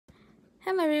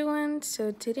Hello everyone,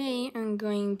 so today I'm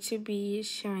going to be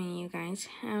showing you guys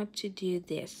how to do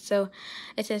this. So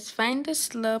it says find the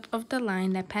slope of the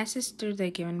line that passes through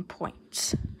the given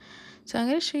points. So I'm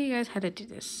going to show you guys how to do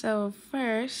this. So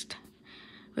first,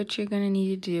 what you're going to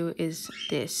need to do is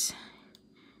this.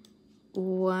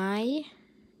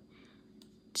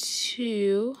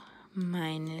 y2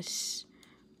 minus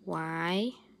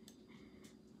y1,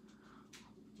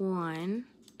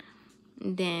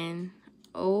 then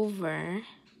over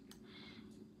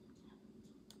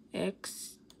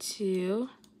x2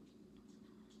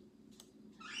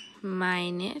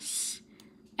 minus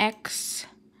x1.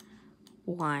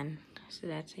 So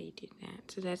that's how you do that.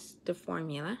 So that's the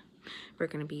formula we're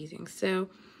going to be using. So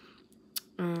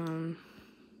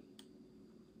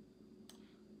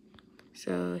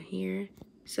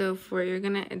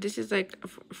this is like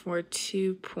for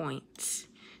 2 points.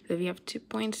 So if you have 2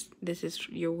 points,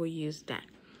 you will use that.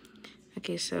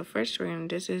 Okay, so first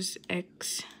this is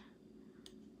x1,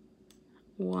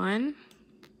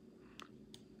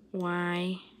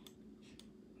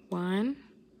 y1,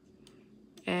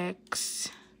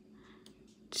 x2,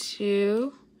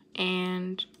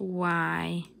 and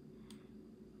y2.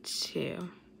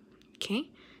 Okay,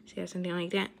 so you have something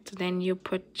like that. So then you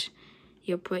put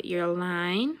your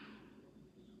line.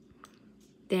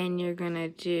 Then you're gonna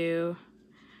do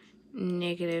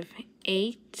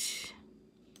 -8,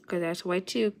 because that's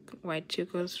y2. Y2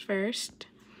 goes first.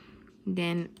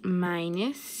 Then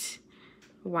minus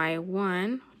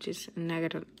y1, which is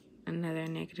another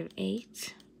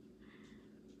 -8.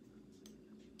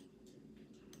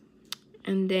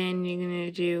 And then you're gonna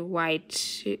do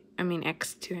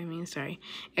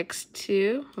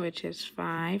x2, which is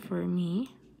 5 for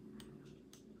me,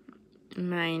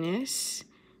 minus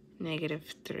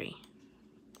 -3.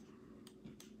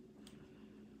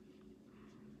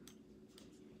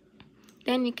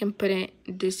 Then you can put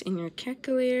this in your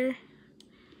calculator.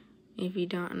 If you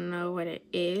don't know what it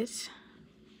is,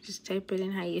 just type it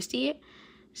in how you see it.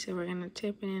 So we're gonna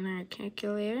type it in our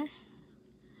calculator.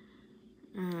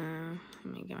 Let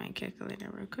me get my calculator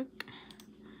real quick.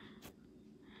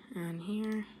 On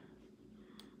here.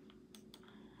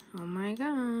 Oh my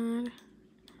god.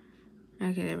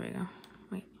 Okay, there we go.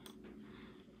 Wait.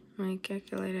 My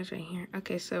calculator's right here.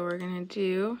 Okay, so we're gonna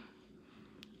do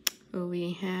what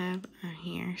we have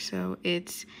here. So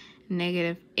it's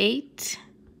 -8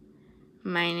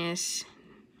 minus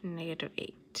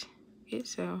 -8. Okay,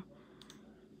 so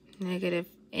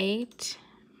 -8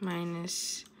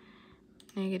 minus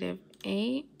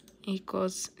 -8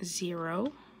 equals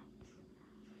 0.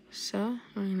 So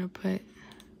we're gonna put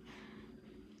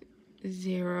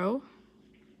 0.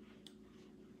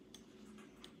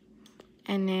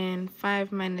 And then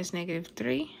 5 minus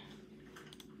 -3.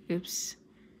 Oops.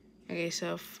 Okay,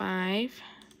 so 5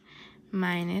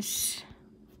 minus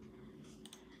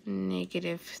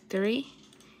 -3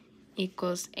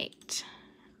 equals 8.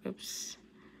 Oops.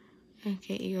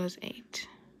 Okay, equals 8.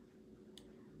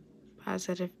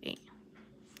 Positive 8.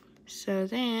 So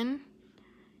then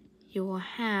you will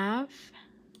have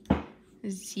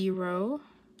 0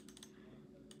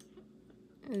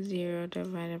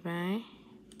 divided by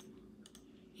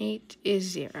 8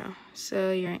 is 0.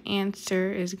 So your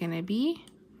answer is going to be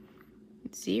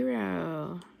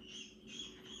 0.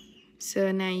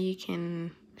 So now you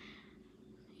can,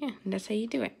 that's how you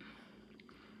do it.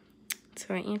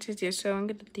 So I answered this. So I'm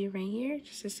going to do it right here,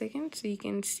 just a second, so you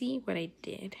can see what I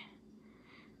did.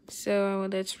 So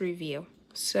let's review.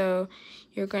 So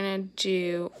you're going to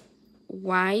do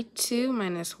y2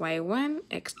 minus y1,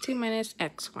 x2 minus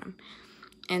x1.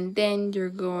 And then you're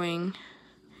going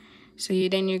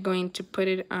to put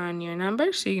it on your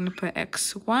number. So you're going to put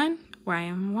x1,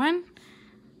 y1,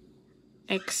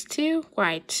 x2,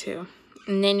 y2.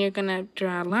 And then you're going to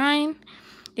draw a line.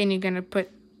 Then you're going to put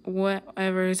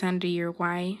whatever is under your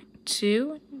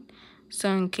y2.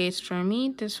 So in case for me,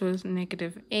 this was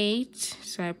 -8.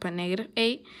 So I put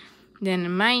 -8.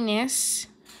 Then minus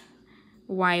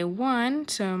y1.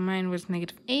 So mine was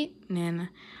 -8. And then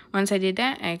once I did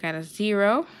that, I got a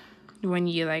 0 when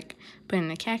you put in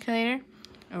the calculator.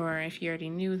 Or if you already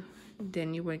knew,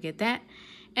 then you would get that.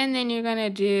 And then you're going to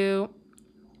do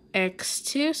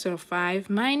x2, so 5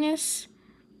 minus.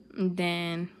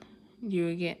 Then you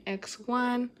would get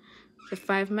x1, so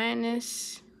 5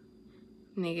 minus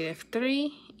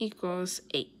 -3 equals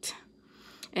 8.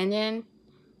 And then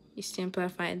you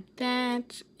simplify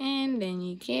that, and then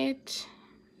you get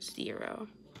 0.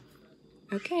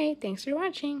 Okay, thanks for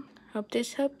watching. Hope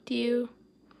this helped you.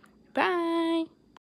 Bye.